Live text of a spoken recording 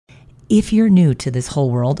if you're new to this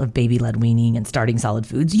whole world of baby-led weaning and starting solid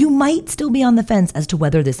foods, you might still be on the fence as to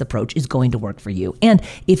whether this approach is going to work for you. And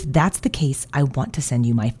if that's the case, I want to send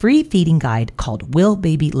you my free feeding guide called Will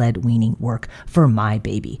Baby-Led Weaning Work for My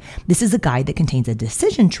Baby? This is a guide that contains a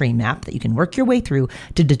decision tree map that you can work your way through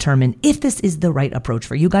to determine if this is the right approach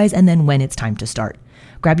for you guys and then when it's time to start.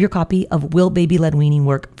 Grab your copy of Will Baby-Led Weaning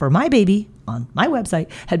Work for My Baby on my website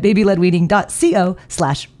at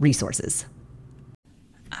babyledweaning.co/resources.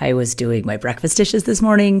 I was doing my breakfast dishes this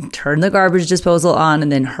morning, turned the garbage disposal on, and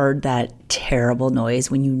then heard that terrible noise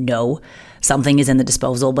when you know something is in the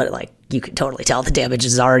disposal, but like you could totally tell the damage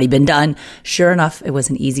has already been done. Sure enough, it was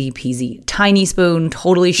an easy peasy tiny spoon,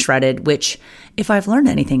 totally shredded, which if I've learned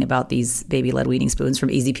anything about these baby-led weaning spoons from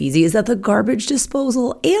Easy Peasy is that the garbage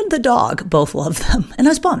disposal and the dog both love them. And I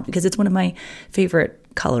was bummed because it's one of my favorite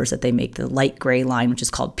colors that they make, the light gray line, which is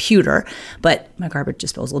called pewter. But my garbage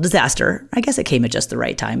disposal disaster, I guess it came at just the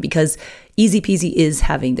right time because Easy Peasy is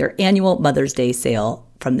having their annual Mother's Day sale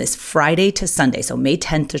from this Friday to Sunday, so May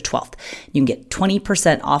 10th to 12th. You can get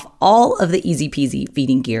 20% off all of the Easy Peasy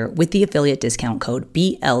feeding gear with the affiliate discount code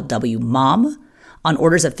BLWMOM on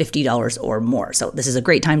orders of $50 or more. So this is a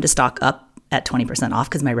great time to stock up at 20% off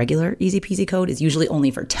because my regular Easy Peasy code is usually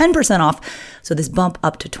only for 10% off. So this bump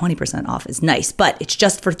up to 20% off is nice, but it's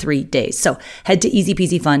just for 3 days. So head to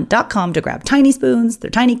easypeasyfun.com to grab tiny spoons,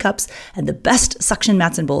 their tiny cups, and the best suction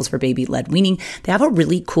mats and bowls for baby-led weaning. They have a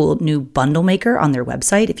really cool new bundle maker on their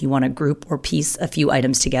website if you want to group or piece a few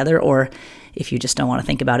items together, or if you just don't want to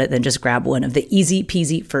think about it, then just grab one of the Easy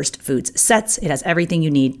Peasy First Foods sets. It has everything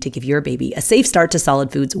you need to give your baby a safe start to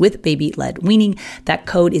solid foods with baby-led weaning. That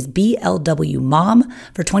code is BLWMOM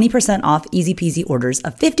for 20% off Easy Peasy orders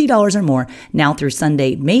of $50 or more now through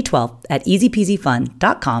Sunday, May 12th at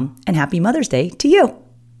easypeasyfun.com. And happy Mother's Day to you.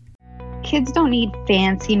 Kids don't need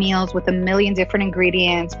fancy meals with a million different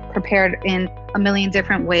ingredients prepared in a million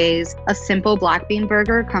different ways. A simple black bean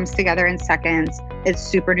burger comes together in seconds. It's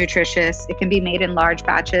super nutritious. It can be made in large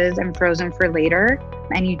batches and frozen for later,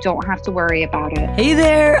 and you don't have to worry about it. Hey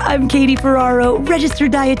there, I'm Katie Ferraro,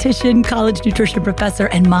 registered dietitian, college nutrition professor,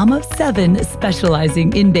 and mom of 7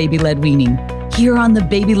 specializing in baby-led weaning. Here on the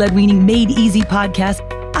Baby-Led Weaning Made Easy podcast,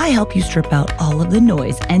 I help you strip out all of the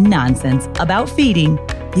noise and nonsense about feeding,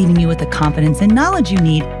 leaving you with the confidence and knowledge you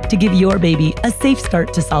need to give your baby a safe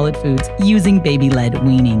start to solid foods using baby-led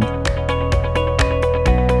weaning.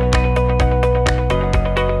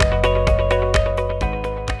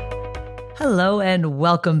 Hello and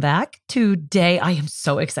welcome back. Today, I am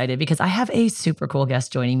so excited because I have a super cool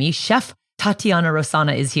guest joining me. Chef Tatiana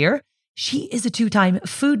Rosana is here. She is a 2-time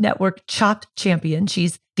Food Network Chopped champion.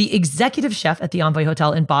 She's the executive chef at the Envoy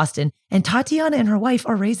Hotel in Boston. And Tatiana and her wife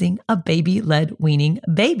are raising a baby-led weaning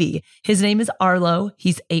baby. His name is Arlo.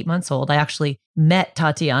 He's 8 months old. I actually met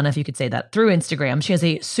Tatiana, if you could say that, through Instagram. She has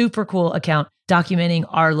a super cool account documenting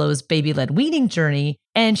Arlo's baby-led weaning journey.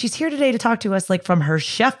 And she's here today to talk to us like from her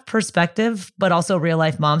chef perspective, but also real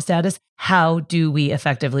life mom status. How do we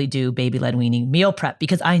effectively do baby-led weaning meal prep?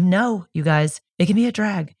 Because I know, you guys, it can be a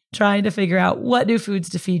drag trying to figure out what new foods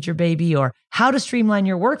to feed your baby or how to streamline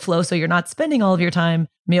your workflow so you're not spending all of your time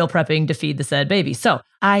meal prepping to feed the said baby. So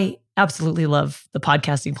I absolutely love the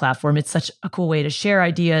podcasting platform. It's such a cool way to share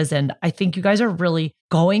ideas. And I think you guys are really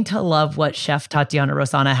going to love what Chef Tatiana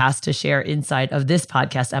Rosana has to share inside of this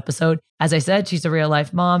podcast episode. As I said, she's a real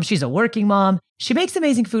life mom. She's a working mom. She makes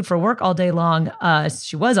amazing food for work all day long.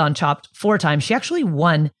 She was on Chopped 4 times. She actually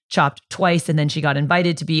won Chopped twice, and then she got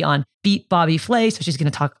invited to be on Beat Bobby Flay. So she's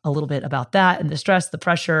going to talk a little bit about that and the stress, the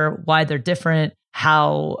pressure, why they're different,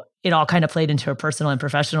 how it all kind of played into her personal and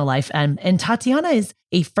professional life. And Tatiana is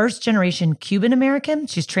a first-generation Cuban American.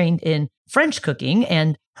 She's trained in French cooking,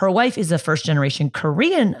 and her wife is a first-generation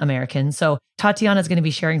Korean American. So Tatiana is going to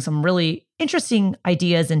be sharing some really interesting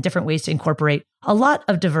ideas and different ways to incorporate a lot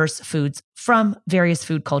of diverse foods from various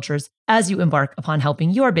food cultures as you embark upon helping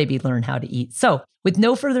your baby learn how to eat. So with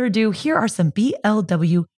no further ado, here are some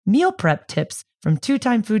BLW meal prep tips from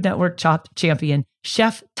 2-time Food Network Chopped champion,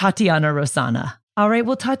 Chef Tatiana Rosana. All right,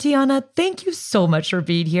 well, Tatiana, thank you so much for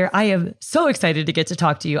being here. I am so excited to get to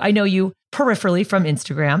talk to you. I know you peripherally from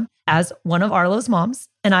Instagram as one of Arlo's moms,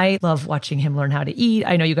 and I love watching him learn how to eat.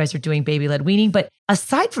 I know you guys are doing baby-led weaning, but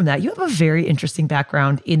aside from that, you have a very interesting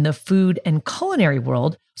background in the food and culinary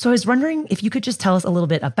world. So I was wondering if you could just tell us a little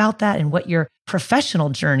bit about that and what your professional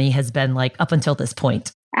journey has been like up until this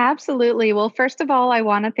point. Absolutely. Well, first of all, I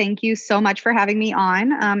want to thank you so much for having me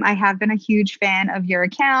on. I have been a huge fan of your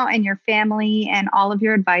account and your family, and all of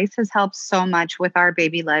your advice has helped so much with our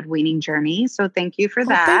baby led weaning journey. So, thank you for Oh,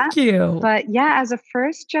 that. thank you. But yeah, as a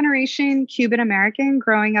first generation Cuban American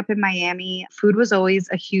growing up in Miami, food was always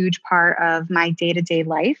a huge part of my day to day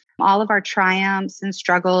life. All of our triumphs and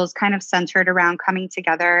struggles kind of centered around coming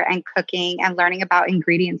together and cooking and learning about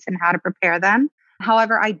ingredients and how to prepare them.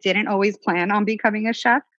 However, I didn't always plan on becoming a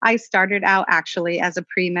chef. I started out actually as a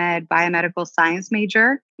pre med biomedical science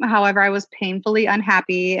major. However, I was painfully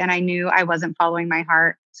unhappy and I knew I wasn't following my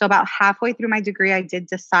heart. So, about halfway through my degree, I did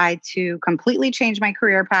decide to completely change my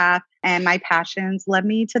career path, and my passions led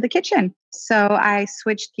me to the kitchen. So, I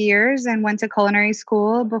switched gears and went to culinary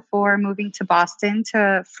school before moving to Boston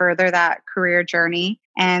to further that career journey.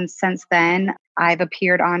 And since then, I've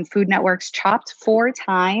appeared on Food Network's Chopped 4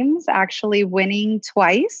 times, actually winning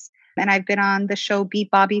twice. And I've been on the show Beat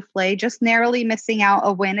Bobby Flay, just narrowly missing out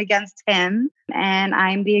a win against him. And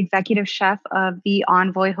I'm the executive chef of the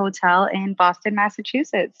Envoy Hotel in Boston,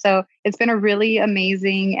 Massachusetts. So it's been a really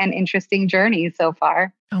amazing and interesting journey so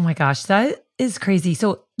far. Oh my gosh, that is crazy.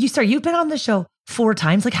 So you've been on the show 4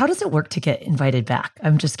 times. Like, how does it work to get invited back?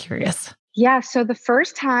 I'm just curious. Yeah, so the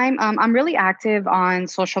first time, I'm really active on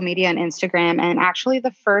social media and Instagram. And actually,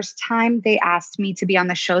 the first time they asked me to be on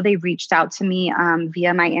the show, they reached out to me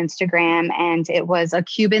via my Instagram, and it was a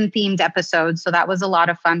Cuban themed episode. So that was a lot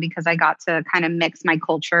of fun because I got to kind of mix my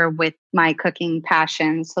culture with my cooking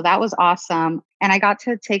passion. So that was awesome. And I got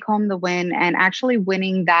to take home the win. And actually,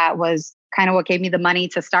 winning that was kind of what gave me the money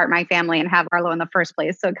to start my family and have Arlo in the first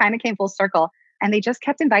place. So it kind of came full circle. And they just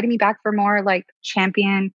kept inviting me back for more like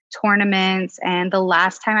champion tournaments. And the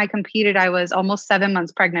last time I competed, I was almost 7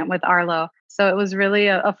 months pregnant with Arlo. So it was really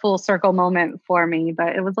a full circle moment for me,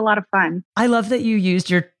 but it was a lot of fun. I love that you used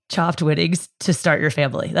your chopped winnings to start your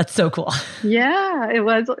family. That's so cool. Yeah, it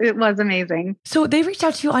was amazing. So they reached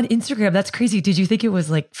out to you on Instagram. That's crazy. Did you think it was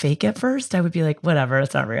like fake at first? I would be like, whatever,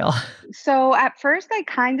 it's not real. So at first I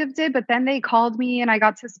kind of did, but then they called me and I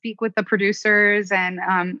got to speak with the producers, and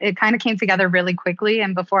it kind of came together really quickly.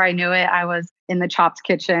 And before I knew it, I was in the Chopped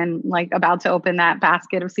kitchen, like about to open that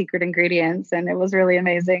basket of secret ingredients. And it was really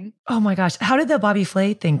amazing. Oh my gosh. How did the Bobby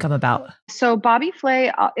Flay thing come about? So Bobby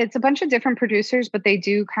Flay, it's a bunch of different producers, but they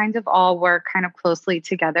do kind of all work kind of closely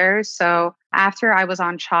together. So after I was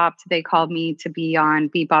on Chopped, they called me to be on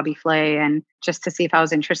Beat Bobby Flay and just to see if I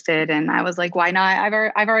was interested. And I was like, why not?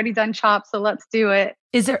 I've already done Chopped, so let's do it.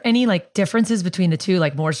 Is there any like differences between the two,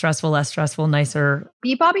 like more stressful, less stressful, nicer?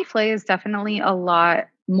 Beat Bobby Flay is definitely a lot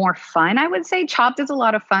more fun, I would say. Chopped is a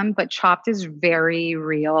lot of fun, but Chopped is very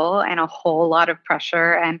real and a whole lot of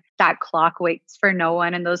pressure. And that clock waits for no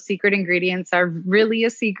one. And those secret ingredients are really a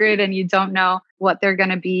secret and you don't know what they're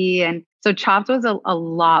going to be. And so Chopped was a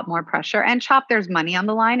lot more pressure. And Chopped, there's money on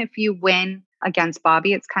the line. If you win against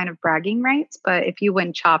Bobby, it's kind of bragging rights. But if you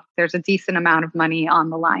win Chopped, there's a decent amount of money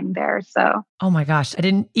on the line there. So, oh my gosh, I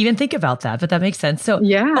didn't even think about that, but that makes sense. So,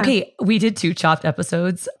 yeah. Okay, we did 2 Chopped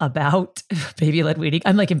episodes about baby-led weaning.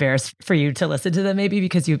 I'm like embarrassed for you to listen to them maybe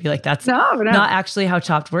because you'd be like, that's not actually how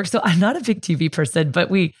Chopped works. So I'm not a big TV person,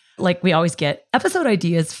 but we always get episode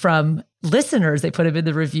ideas from listeners. They put them in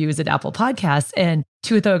the reviews at Apple Podcasts. And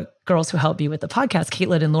 2 of the girls who helped me with the podcast,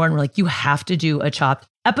 Caitlin and Lauren, were like, you have to do a Chopped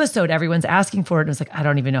episode. Everyone's asking for it. And I was like, I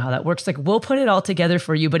don't even know how that works. Like, we'll put it all together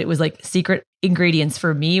for you. But it was like secret ingredients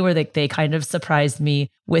for me where they kind of surprised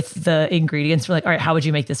me with the ingredients. We're like, all right, how would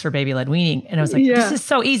you make this for baby-led weaning? And I was like, This is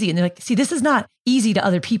so easy. And they're like, see, this is not easy to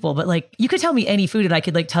other people, but like, you could tell me any food and I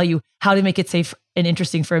could like tell you how to make it safe and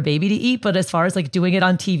interesting for a baby to eat. But as far as like doing it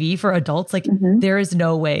on TV for adults, like there is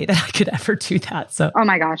no way that I could ever do that. So, oh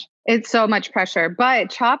my gosh, it's so much pressure. But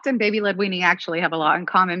Chopped and baby-led weaning actually have a lot in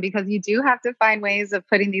common because you do have to find ways of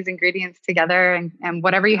putting these ingredients together and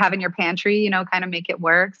whatever you have in your pantry, kind of make it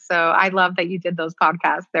work. So I love that you did those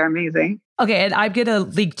podcasts. They're amazing. Okay. And I'm going to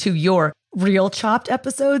link to your real Chopped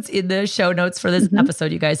episodes in the show notes for this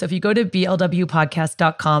episode, you guys. So if you go to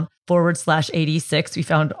blwpodcast.com/86, we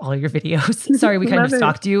found all your videos. Sorry, we kind of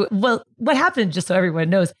stalked you. Well, what happened, just so everyone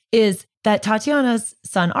knows, is that Tatiana's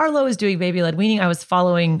son, Arlo, is doing baby-led weaning. I was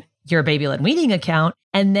following your baby-led weaning account.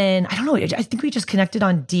 And then, I don't know, I think we just connected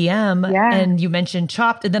on DM and you mentioned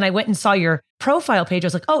Chopped. And then I went and saw your profile page. I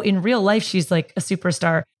was like, oh, in real life, she's like a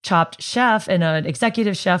superstar Chopped chef and an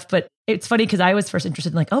executive chef. But it's funny because I was first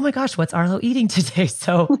interested in like, oh my gosh, what's Arlo eating today?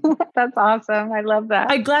 So that's awesome. I love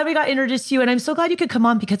that. I'm glad we got introduced to you. And I'm so glad you could come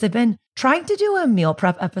on because I've been trying to do a meal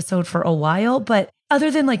prep episode for a while, but other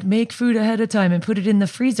than like make food ahead of time and put it in the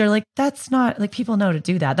freezer, like that's not like people know to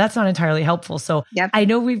do that. That's not entirely helpful. So Yep. I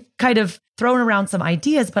know we've kind of thrown around some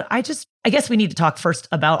ideas, but I guess we need to talk first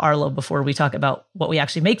about Arlo before we talk about what we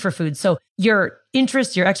actually make for food. So your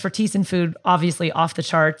interest, your expertise in food, obviously off the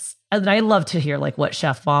charts. And I love to hear like what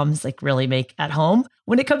chef moms like really make at home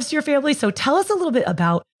when it comes to your family. So tell us a little bit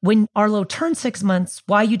about when Arlo turned 6 months,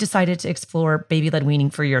 why you decided to explore baby-led weaning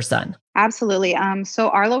for your son. Absolutely. So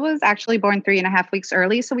Arlo was actually born 3.5 weeks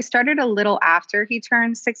early. So we started a little after he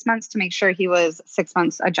turned 6 months to make sure he was 6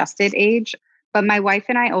 months adjusted age. But my wife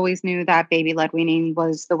and I always knew that baby-led weaning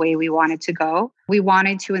was the way we wanted to go. We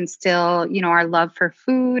wanted to instill, our love for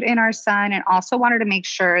food in our son, and also wanted to make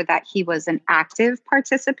sure that he was an active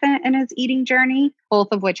participant in his eating journey,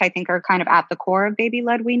 both of which I think are kind of at the core of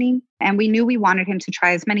baby-led weaning. And we knew we wanted him to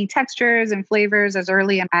try as many textures and flavors as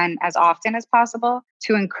early and as often as possible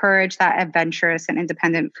to encourage that adventurous and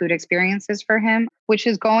independent food experiences for him, which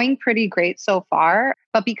is going pretty great so far.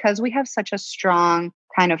 But because we have such a strong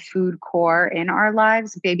kind of food core in our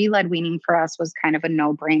lives, baby-led weaning for us was kind of a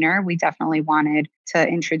no-brainer. We definitely wanted to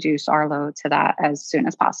introduce Arlo to that as soon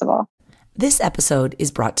as possible. This episode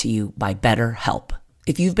is brought to you by BetterHelp.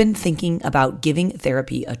 If you've been thinking about giving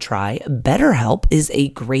therapy a try, BetterHelp is a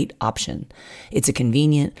great option. It's a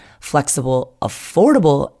convenient, flexible,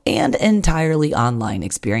 affordable, and entirely online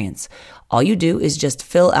experience. All you do is just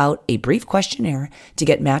fill out a brief questionnaire to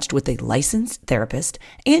get matched with a licensed therapist,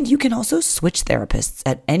 and you can also switch therapists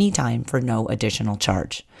at any time for no additional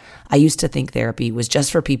charge. I used to think therapy was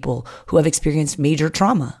just for people who have experienced major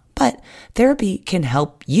trauma. But therapy can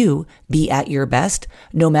help you be at your best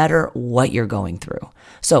no matter what you're going through.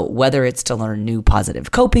 So whether it's to learn new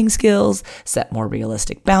positive coping skills, set more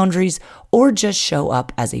realistic boundaries, or just show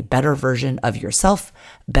up as a better version of yourself,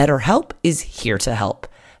 BetterHelp is here to help.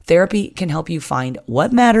 Therapy can help you find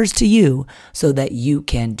what matters to you so that you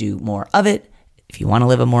can do more of it. If you want to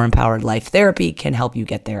live a more empowered life, therapy can help you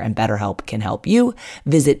get there, and BetterHelp can help you.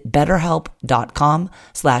 Visit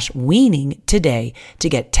betterhelp.com/weaning today to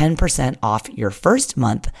get 10% off your first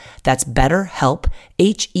month. That's BetterHelp,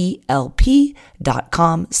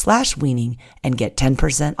 HELP.com/weaning, and get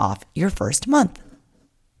 10% off your first month.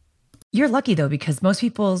 You're lucky though, because most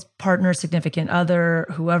people's partner, significant other,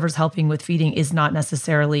 whoever's helping with feeding is not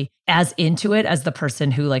necessarily as into it as the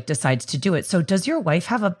person who like decides to do it. So does your wife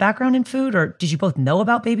have a background in food, or did you both know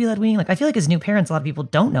about baby-led weaning? Like I feel like as new parents, a lot of people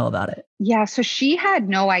don't know about it. Yeah, so she had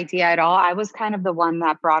no idea at all. I was kind of the one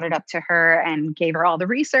that brought it up to her and gave her all the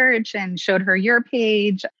research and showed her your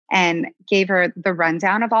page and gave her the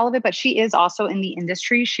rundown of all of it. But she is also in the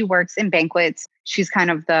industry. She works in banquets. She's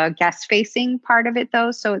kind of the guest facing part of it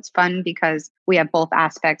though. So it's fun because we have both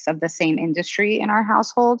aspects of the same industry in our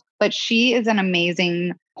household. But she is an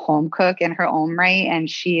amazing home cook in her own right. And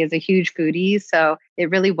she is a huge foodie. So it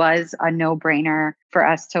really was a no-brainer for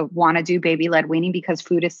us to want to do baby-led weaning because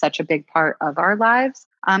food is such a big part of our lives.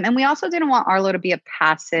 And we also didn't want Arlo to be a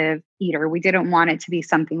passive eater. We didn't want it to be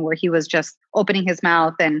something where he was just opening his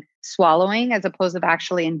mouth and swallowing as opposed to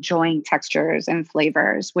actually enjoying textures and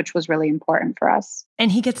flavors, which was really important for us.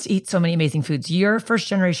 And he gets to eat so many amazing foods. You're first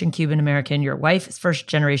generation Cuban American. Your wife is first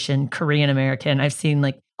generation Korean American. I've seen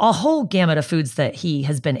like a whole gamut of foods that he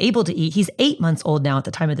has been able to eat. He's 8 months old now at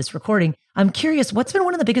the time of this recording. I'm curious, what's been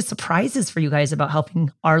one of the biggest surprises for you guys about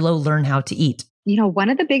helping Arlo learn how to eat? One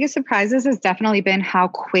of the biggest surprises has definitely been how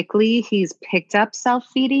quickly he's picked up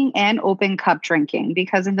self-feeding and open cup drinking,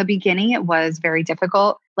 because in the beginning it was very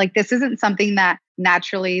difficult. Like this isn't something that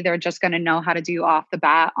naturally they're just going to know how to do off the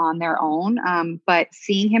bat on their own. But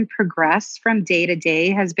seeing him progress from day to day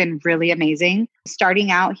has been really amazing. Starting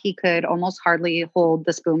out, he could almost hardly hold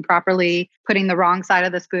the spoon properly, putting the wrong side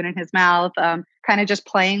of the spoon in his mouth, kind of just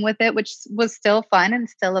playing with it, which was still fun and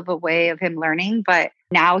still of a way of him learning. But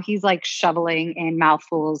now he's like shoveling in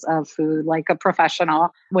mouthfuls of food like a professional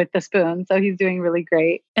with the spoon. So he's doing really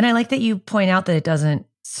great. And I like that you point out that it doesn't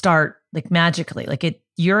start like magically.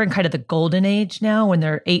 You're in kind of the golden age now when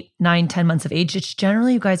they're 8, 9, 10 months of age. It's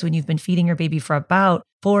generally, you guys, when you've been feeding your baby for about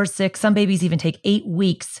 4, 6, some babies even take 8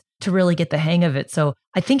 weeks to really get the hang of it. So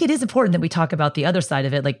I think it is important that we talk about the other side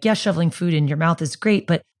of it. Like, yes, shoveling food in your mouth is great,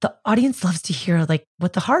 but the audience loves to hear like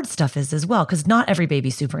what the hard stuff is as well, because not every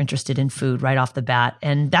baby's super interested in food right off the bat.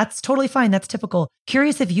 And that's totally fine. That's typical.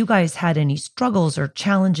 Curious if you guys had any struggles or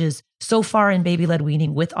challenges so far in baby-led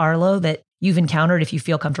weaning with Arlo that you've encountered, if you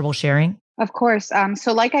feel comfortable sharing. Of course.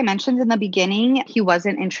 So like I mentioned in the beginning, he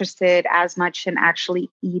wasn't interested as much in actually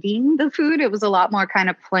eating the food. It was a lot more kind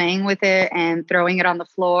of playing with it and throwing it on the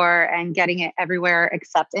floor and getting it everywhere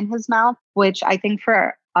except in his mouth, which I think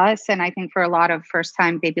for us and I think for a lot of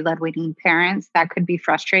first-time baby-led weaning parents, that could be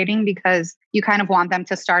frustrating because you kind of want them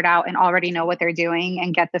to start out and already know what they're doing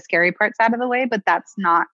and get the scary parts out of the way, but that's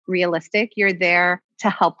not realistic. You're there to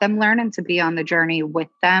help them learn and to be on the journey with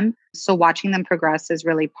them. So watching them progress is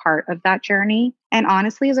really part of that journey. And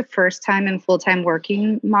honestly, as a first time and full-time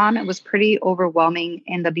working mom, it was pretty overwhelming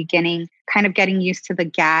in the beginning, kind of getting used to the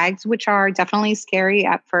gags, which are definitely scary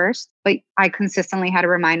at first. But I consistently had to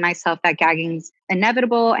remind myself that gagging's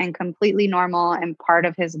inevitable and completely normal and part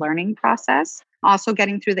of his learning process. Also,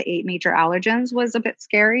 getting through the 8 major allergens was a bit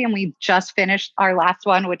scary. And we just finished our last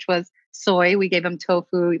one, which was soy. We gave him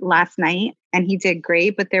tofu last night and he did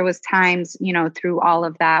great. But there was times, through all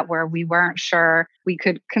of that where we weren't sure we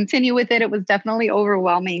could continue with it. It was definitely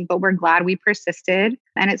overwhelming, but we're glad we persisted.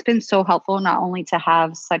 And it's been so helpful not only to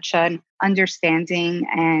have such an understanding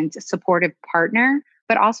and supportive partner,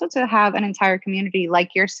 but also to have an entire community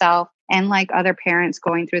like yourself and like other parents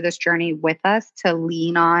going through this journey with us to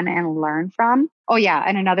lean on and learn from. Oh yeah.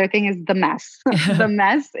 And another thing is the mess. The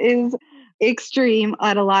mess is extreme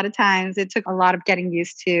at a lot of times. It took a lot of getting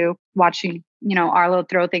used to watching, Arlo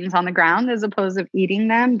throw things on the ground as opposed to eating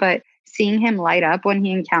them. But seeing him light up when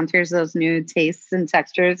he encounters those new tastes and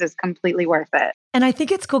textures is completely worth it. And I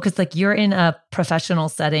think it's cool because you're in a professional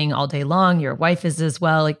setting all day long. Your wife is as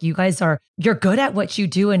well. You guys you're good at what you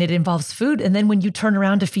do and it involves food. And then when you turn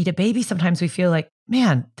around to feed a baby, sometimes we feel like,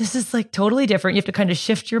 man, this is totally different. You have to kind of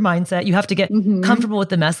shift your mindset. You have to get comfortable with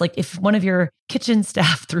the mess. If one of your kitchen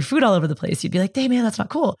staff threw food all over the place, you'd be like, hey man, that's not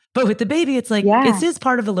cool. But with the baby, it's it is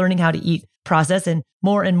part of the learning how to eat process and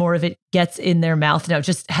more of it gets in their mouth. Now,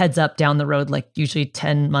 just heads up down the road, usually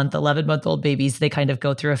 10-month, 11-month-old babies, they kind of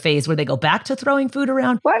go through a phase where they go back to throwing food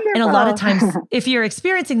around. Wonderful. And a lot of times, if you're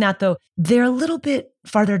experiencing that though, they're a little bit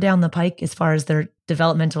farther down the pike as far as their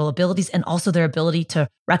developmental abilities and also their ability to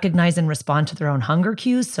recognize and respond to their own hunger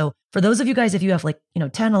cues. So for those of you guys, if you have 10,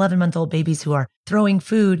 11-month-old babies who are throwing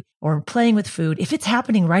food or playing with food, if it's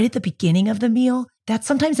happening right at the beginning of the meal, that's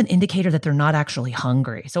sometimes an indicator that they're not actually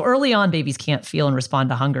hungry. So early on, babies can't feel and respond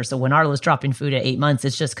to hunger. So when Arlo's dropping food at 8 months,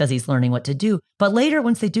 it's just because he's learning what to do. But later,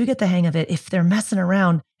 once they do get the hang of it, if they're messing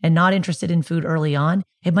around and not interested in food early on,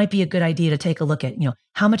 it might be a good idea to take a look at,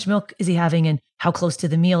 how much milk is he having and how close to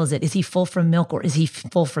the meal is it? Is he full from milk or is he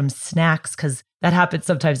full from snacks? Because that happens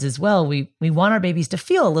sometimes as well. We want our babies to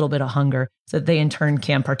feel a little bit of hunger so that they in turn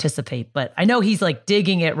can participate. But I know he's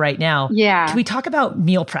digging it right now. Yeah. Can we talk about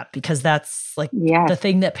meal prep? Because that's the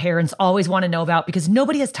thing that parents always want to know about because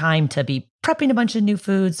nobody has time to be prepping a bunch of new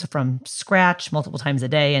foods from scratch multiple times a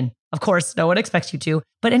day. And of course, no one expects you to.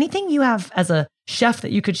 But anything you have as a chef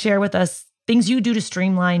that you could share with us, things you do to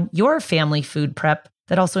streamline your family food prep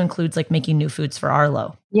that also includes making new foods for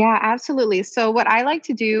Arlo. Yeah, absolutely. So what I like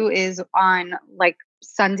to do is on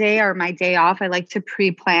Sunday or my day off, I like to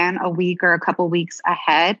pre-plan a week or a couple weeks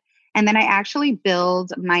ahead. And then I actually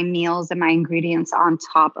build my meals and my ingredients on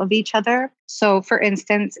top of each other. So for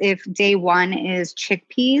instance, if day 1 is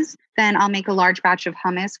chickpeas, then I'll make a large batch of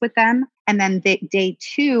hummus with them. And then day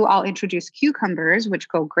 2, I'll introduce cucumbers, which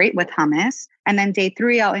go great with hummus. And then day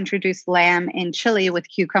 3, I'll introduce lamb in chili with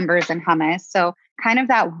cucumbers and hummus. So kind of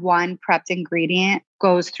that one prepped ingredient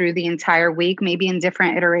goes through the entire week, maybe in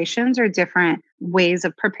different iterations or different ways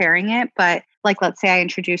of preparing it. But let's say I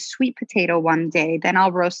introduce sweet potato one day, then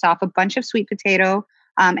I'll roast off a bunch of sweet potato.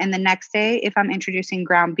 And the next day, if I'm introducing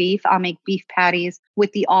ground beef, I'll make beef patties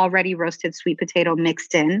with the already roasted sweet potato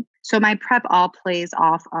mixed in. So my prep all plays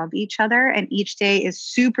off of each other. And each day is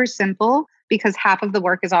super simple because half of the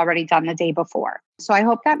work is already done the day before. So I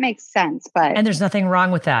hope that makes sense. And there's nothing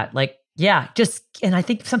wrong with that. And I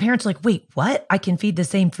think some parents are wait, what? I can feed the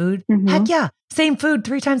same food? Mm-hmm. Heck yeah. Same food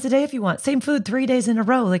 3 times a day if you want. Same food 3 days in a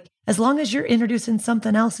row. As long as you're introducing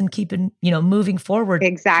something else and keeping, moving forward.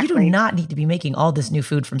 Exactly. You do not need to be making all this new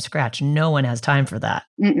food from scratch. No one has time for that.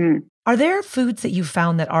 Mm-mm. Are there foods that you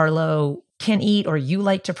found that Arlo can eat or you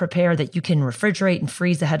like to prepare that you can refrigerate and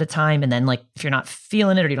freeze ahead of time? And then if you're not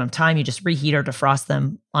feeling it or you don't have time, you just reheat or defrost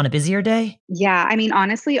them on a busier day? Yeah. I mean,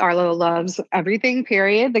 honestly, Arlo loves everything,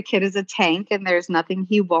 period. The kid is a tank and there's nothing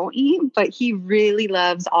he won't eat, but he really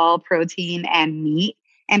loves all protein and meat.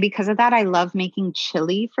 And because of that, I love making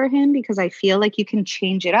chili for him because I feel like you can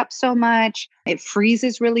change it up so much. It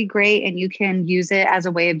freezes really great and you can use it as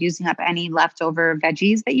a way of using up any leftover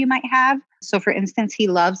veggies that you might have. So for instance, he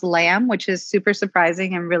loves lamb, which is super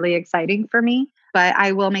surprising and really exciting for me. But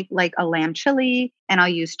I will make a lamb chili and I'll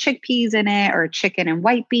use chickpeas in it or chicken and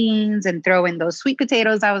white beans and throw in those sweet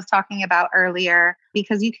potatoes I was talking about earlier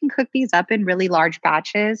because you can cook these up in really large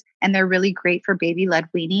batches and they're really great for baby-led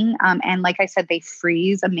weaning. And like I said, they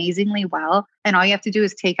freeze amazingly well. And all you have to do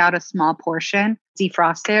is take out a small portion,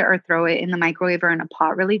 defrost it or throw it in the microwave or in a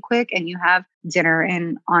pot really quick. And you have dinner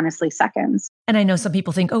in honestly seconds. And I know some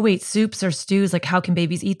people think, oh, wait, soups or stews, like how can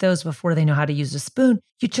babies eat those before they know how to use a spoon?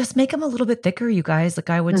 You just make them a little bit thicker, you guys.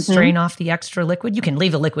 Like I would strain off the extra liquid. You can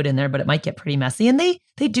leave a liquid in there, but it might get pretty messy. And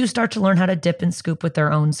they do start to learn how to dip and scoop with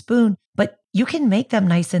their own spoon. But you can make them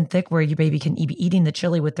nice and thick where your baby can be eating the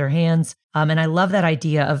chili with their hands. And I love that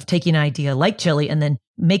idea of taking an idea like chili and then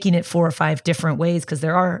making it 4 or 5 different ways, because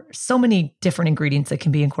there are so many different ingredients that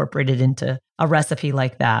can be incorporated into a recipe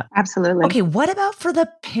like that. Absolutely. Okay, what about for the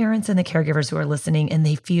parents and the caregivers who are listening and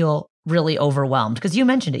they feel really overwhelmed? Because you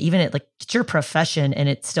mentioned it, even it's your profession and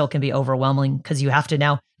it still can be overwhelming because you have to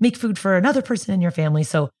now make food for another person in your family.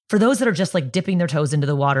 So for those that are just like dipping their toes into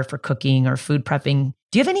the water for cooking or food prepping,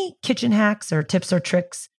 do you have any kitchen hacks or tips or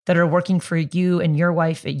tricks that are working for you and your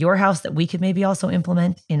wife at your house that we could maybe also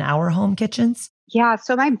implement in our home kitchens? Yeah.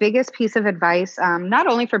 So my biggest piece of advice, not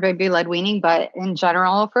only for baby-led weaning, but in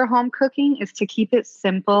general for home cooking, is to keep it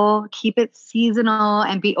simple, keep it seasonal,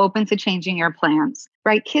 and be open to changing your plans,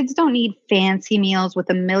 right? Kids don't need fancy meals with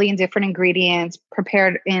a million different ingredients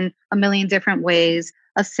prepared in a million different ways.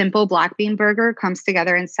 A simple black bean burger comes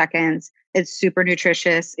together in seconds. It's super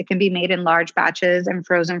nutritious. It can be made in large batches and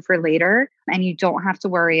frozen for later, and you don't have to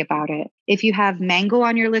worry about it. If you have mango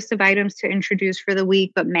on your list of items to introduce for the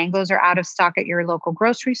week, but mangoes are out of stock at your local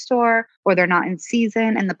grocery store, or they're not in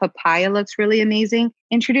season and the papaya looks really amazing,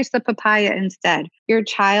 introduce the papaya instead. Your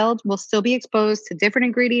child will still be exposed to different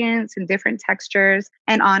ingredients and different textures.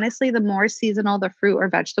 And honestly, the more seasonal the fruit or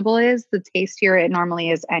vegetable is, the tastier it normally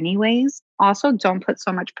is anyways. Also, don't put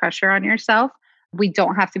so much pressure on yourself. We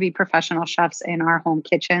don't have to be professional chefs in our home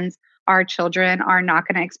kitchens. Our children are not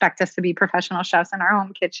going to expect us to be professional chefs in our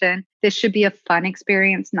home kitchen. This should be a fun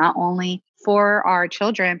experience, not only for our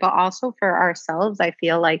children, but also for ourselves. I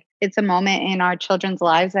feel like it's a moment in our children's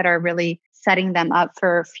lives that are really setting them up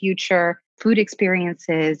for future food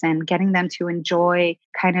experiences and getting them to enjoy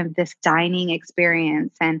kind of this dining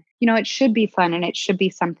experience. And, it should be fun and it should be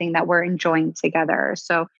something that we're enjoying together.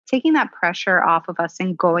 So taking that pressure off of us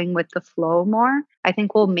and going with the flow more, I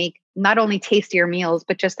think will make not only tastier meals,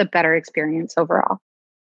 but just a better experience overall.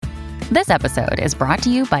 This episode is brought to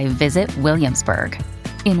you by Visit Williamsburg.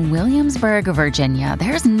 In Williamsburg, Virginia,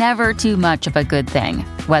 there's never too much of a good thing.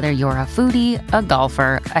 Whether you're a foodie, a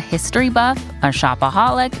golfer, a history buff, a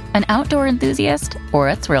shopaholic, an outdoor enthusiast, or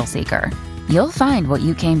a thrill seeker, you'll find what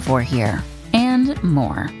you came for here and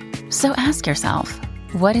more. So ask yourself,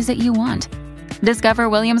 what is it you want? Discover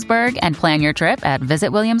Williamsburg and plan your trip at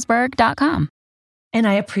visitwilliamsburg.com. And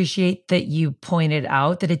I appreciate that you pointed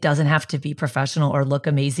out that it doesn't have to be professional or look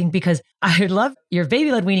amazing, because I love your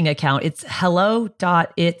baby-led weaning account. It's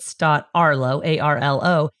hello.its.arlo,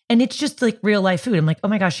 A-R-L-O. And it's just like real life food. I'm like, oh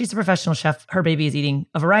my gosh, she's a professional chef. Her baby is eating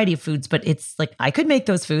a variety of foods, but it's like, I could make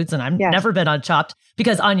those foods and I've never been on Chopped,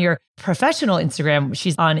 because on your professional Instagram,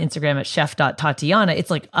 she's on Instagram at chef.tatiana.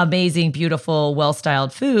 It's like amazing, beautiful,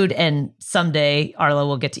 well-styled food. And someday Arlo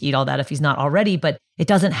will get to eat all that if he's not already, but it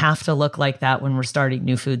doesn't have to look like that when we're starting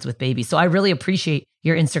new foods with babies. So I really appreciate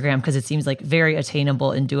your Instagram, because it seems like very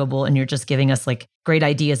attainable and doable. And you're just giving us like great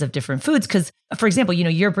ideas of different foods. Because, for example,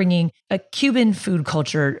 you're bringing a Cuban food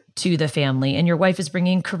culture to the family and your wife is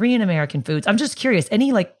bringing Korean American foods. I'm just curious,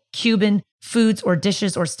 any like Cuban foods or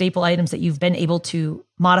dishes or staple items that you've been able to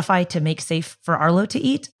modify to make safe for Arlo to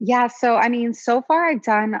eat? Yeah. So, so far I've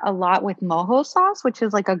done a lot with mojo sauce, which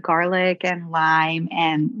is like a garlic and lime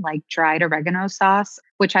and like dried oregano sauce,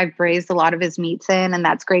 which I've braised a lot of his meats in. And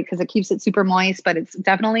that's great because it keeps it super moist, but it's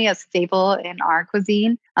definitely a staple in our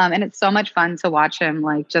cuisine. And it's so much fun to watch him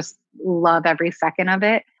like just love every second of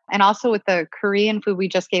it. And also with the Korean food, we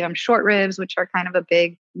just gave him short ribs, which are kind of a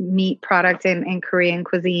big meat product in Korean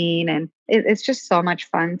cuisine. And it's just so much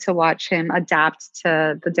fun to watch him adapt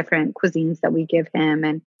to the different cuisines that we give him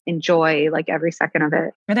and enjoy like every second of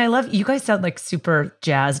it. And I love, you guys sound like super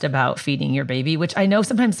jazzed about feeding your baby, which I know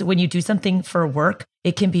sometimes when you do something for work,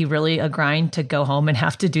 it can be really a grind to go home and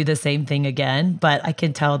have to do the same thing again. But I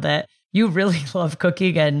can tell that you really love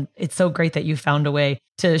cooking, and it's so great that you found a way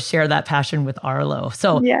to share that passion with Arlo.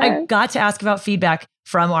 So I got to ask about feedback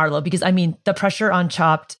from Arlo, because the pressure on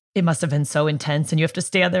Chopped, it must have been so intense, and you have to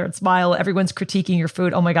stand there and smile. Everyone's critiquing your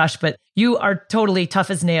food. Oh my gosh, but you are totally tough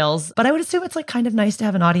as nails. But I would assume it's like kind of nice to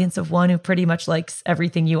have an audience of one who pretty much likes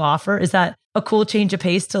everything you offer. Is that a cool change of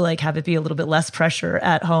pace to like have it be a little bit less pressure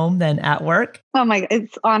at home than at work? Oh my,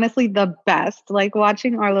 it's honestly the best. Like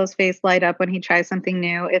watching Arlo's face light up when he tries something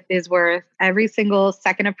new, it is worth every single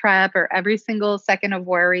second of prep or every single second of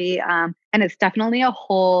worry. And it's definitely a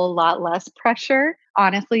whole lot less pressure.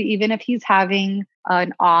 Honestly, even if he's having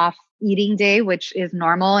an off eating day, which is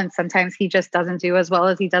normal, and sometimes he just doesn't do as well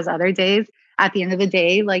as he does other days, at the end of the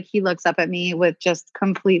day, like he looks up at me with just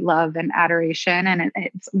complete love and adoration, and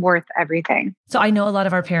it's worth everything. So I know a lot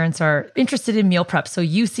of our parents are interested in meal prep. So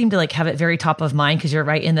you seem to like have it very top of mind because you're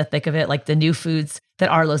right in the thick of it, like the new foods that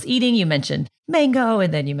Arlo's eating. You mentioned mango,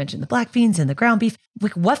 and then you mentioned the black beans and the ground beef.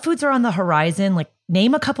 Like what foods are on the horizon? Like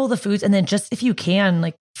name a couple of the foods, and then just if you can,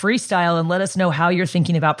 like freestyle and let us know how you're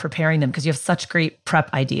thinking about preparing them because you have such great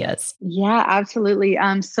prep ideas. Yeah, absolutely.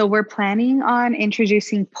 So we're planning on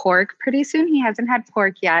introducing pork pretty soon. He hasn't had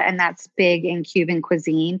pork yet, and that's big in Cuban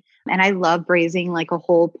cuisine. And I love braising like a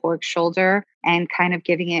whole pork shoulder and kind of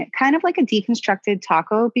giving it kind of like a deconstructed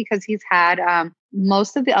taco because he's had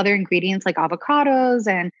most of the other ingredients like avocados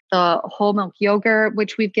and the whole milk yogurt,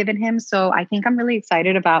 which we've given him. So I think I'm really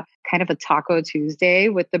excited about kind of a Taco Tuesday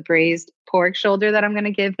with the braised pork shoulder that I'm going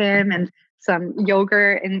to give him and some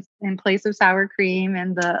yogurt in place of sour cream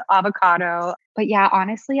and the avocado. But yeah,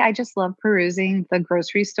 honestly, I just love perusing the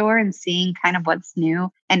grocery store and seeing kind of what's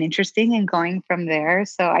new and interesting and going from there.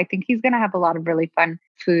 So I think he's going to have a lot of really fun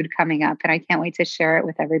food coming up, and I can't wait to share it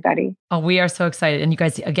with everybody. Oh, we are so excited. And you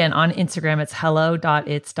guys, again, on Instagram, it's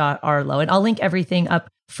hello.its.arlo. And I'll link everything up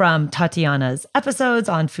from Tatiana's episodes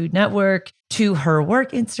on Food Network to her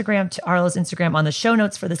work Instagram, to Arlo's Instagram on the show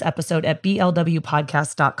notes for this episode at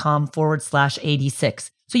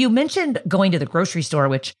blwpodcast.com/86. So you mentioned going to the grocery store,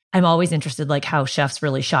 which I'm always interested, like how chefs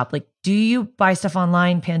really shop. Like, do you buy stuff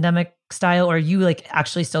online pandemic style, or are you like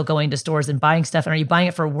actually still going to stores and buying stuff? And are you buying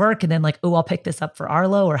it for work and then like, oh, I'll pick this up for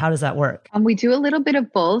Arlo, or how does that work? We do a little bit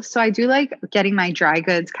of both. So I do like getting my dry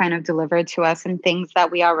goods kind of delivered to us and things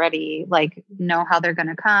that we already like know how they're going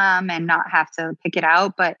to come and not have to pick it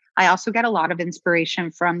out. But I also get a lot of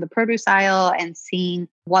inspiration from the produce aisle and seeing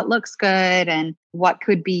what looks good and what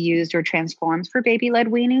could be used or transformed for baby-led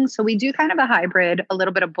weaning. So we do kind of a hybrid, a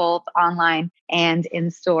little bit of both online and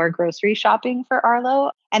in-store grocery shopping for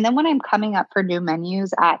Arlo. And then when I'm coming up for new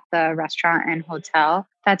menus at the restaurant and hotel,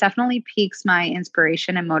 that definitely piques my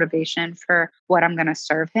inspiration and motivation for what I'm going to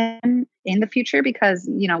serve him in the future because,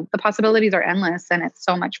 you know, the possibilities are endless and it's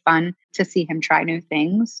so much fun to see him try new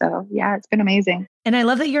things. So yeah, it's been amazing. And I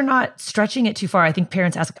love that you're not stretching it too far. I think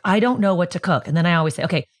parents ask, I don't know what to cook. And then I always say,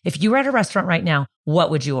 okay, if you were at a restaurant right now,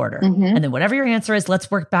 what would you order? Mm-hmm. And then whatever your answer is,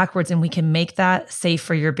 let's work backwards and we can make that safe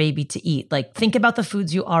for your baby to eat. Like think about the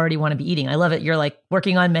foods you already want to be eating. I love it. You're like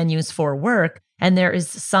working on menus for work. And there is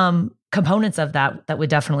some components of that that would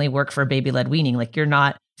definitely work for baby-led weaning. Like you're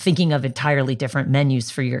not thinking of entirely different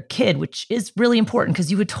menus for your kid, which is really important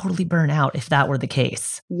because you would totally burn out if that were the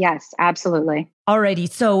case. Yes, absolutely. Alrighty.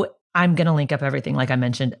 So I'm going to link up everything, like I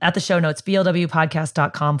mentioned, at the show notes,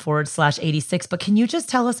 blwpodcast.com/86. But can you just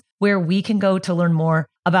tell us where we can go to learn more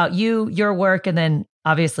about you, your work, and then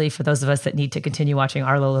obviously for those of us that need to continue watching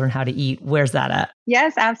Arlo learn how to eat, where's that at?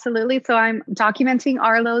 Yes, absolutely. So I'm documenting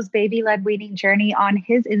Arlo's baby-led weaning journey on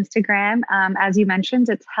his Instagram. As you mentioned,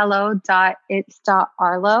 it's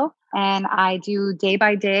hello.its.arlo. And I do day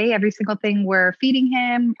by day, every single thing we're feeding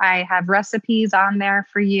him. I have recipes on there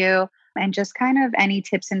for you. And just kind of any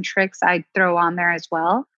tips and tricks I throw on there as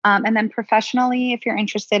well. And then professionally, if you're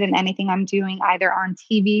interested in anything I'm doing either on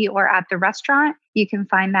TV or at the restaurant, you can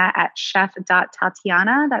find that at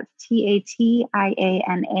chef.tatiana. That's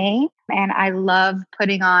Tatiana. And I love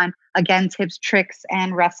putting on, again, tips, tricks,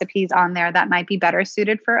 and recipes on there that might be better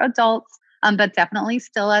suited for adults, but definitely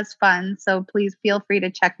still as fun. So please feel free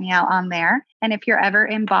to check me out on there. And if you're ever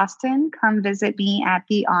in Boston, come visit me at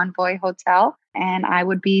the Envoy Hotel. And I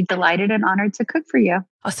would be delighted and honored to cook for you.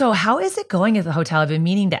 So how is it going at the hotel? I've been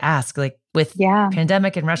meaning to ask, like with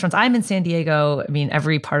pandemic and restaurants. I'm in San Diego. I mean,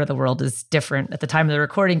 every part of the world is different at the time of the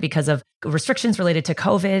recording because of restrictions related to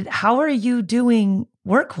COVID. How are you doing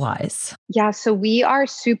work-wise? Yeah, so we are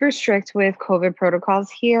super strict with COVID protocols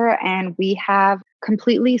here, and we have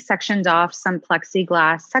completely sectioned off some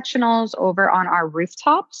plexiglass sectionals over on our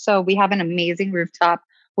rooftop. So we have an amazing rooftop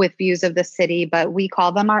with views of the city, but we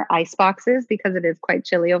call them our ice boxes because it is quite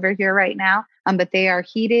chilly over here right now. But they are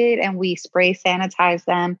heated and we spray sanitize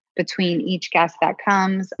them between each guest that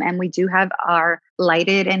comes. And we do have our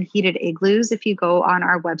lighted and heated igloos. If you go on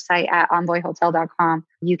our website at envoyhotel.com,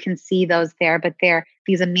 you can see those there. But they're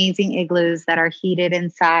these amazing igloos that are heated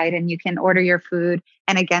inside and you can order your food.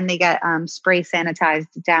 And again, they get spray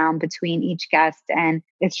sanitized down between each guest. And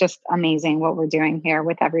it's just amazing what we're doing here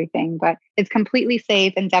with everything. But it's completely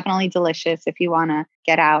safe and definitely delicious if you want to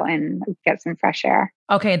get out and get some fresh air.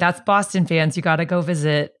 Okay, that's Boston fans. You got to go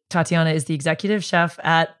visit Tatiana is the executive chef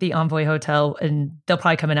at the Envoy Hotel, and they'll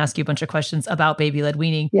probably come and ask you a bunch of questions about baby-led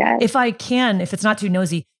weaning. Yes. If it's not too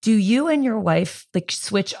nosy, do you and your wife like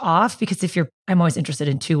switch off? Because I'm always interested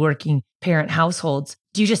in two working parent households.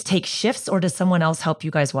 Do you just take shifts, or does someone else help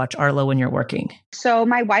you guys watch Arlo when you're working? So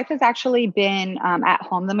my wife has actually been at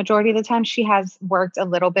home the majority of the time. She has worked a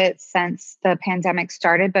little bit since the pandemic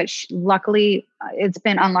started, but luckily it's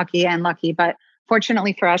been unlucky and lucky, but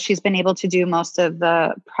fortunately for us, she's been able to do most of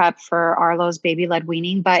the prep for Arlo's baby-led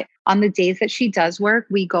weaning. But on the days that she does work,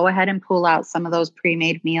 we go ahead and pull out some of those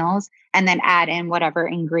pre-made meals and then add in whatever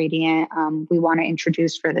ingredient we want to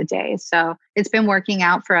introduce for the day. So it's been working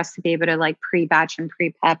out for us to be able to like pre-batch and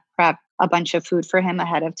prep a bunch of food for him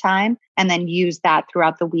ahead of time and then use that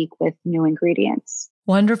throughout the week with new ingredients.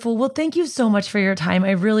 Wonderful. Well, thank you so much for your time. I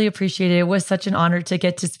really appreciate it. It was such an honor to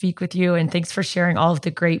get to speak with you. And thanks for sharing all of the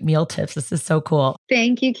great meal tips. This is so cool.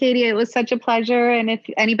 Thank you, Katie. It was such a pleasure. And if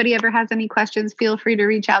anybody ever has any questions, feel free to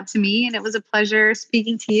reach out to me. And it was a pleasure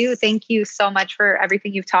speaking to you. Thank you so much for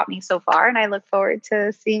everything you've taught me so far. And I look forward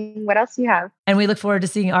to seeing what else you have. And we look forward to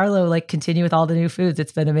seeing Arlo continue with all the new foods.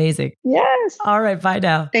 It's been amazing. Yes. All right. Bye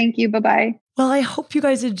now. Thank you. Bye-bye. Well, I hope you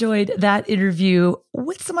guys enjoyed that interview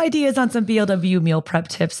with some ideas on some BLW meal prep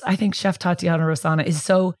tips. I think Chef Tatiana Rosana is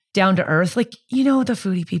so down to earth. The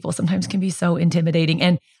foodie people sometimes can be so intimidating.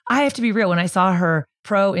 And I have to be real. When I saw her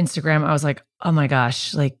pro Instagram, I was like, oh my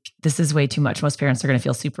gosh, this is way too much. Most parents are going to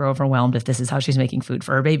feel super overwhelmed if this is how she's making food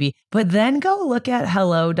for her baby. But then go look at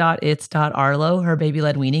hello.its.arlo, her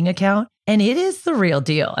baby-led weaning account. And it is the real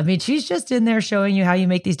deal. I mean, she's just in there showing you how you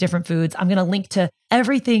make these different foods. I'm going to link to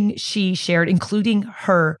everything she shared, including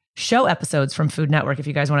her show episodes from Food Network, if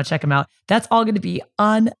you guys want to check them out. That's all going to be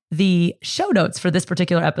on the show notes for this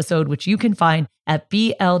particular episode, which you can find at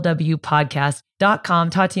blwpodcast.com.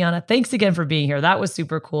 Tatiana, thanks again for being here. That was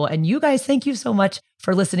super cool. And you guys, thank you so much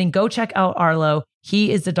for listening. Go check out Arlo.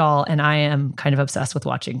 He is a doll, and I am kind of obsessed with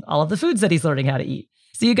watching all of the foods that he's learning how to eat.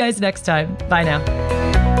 See you guys next time. Bye now.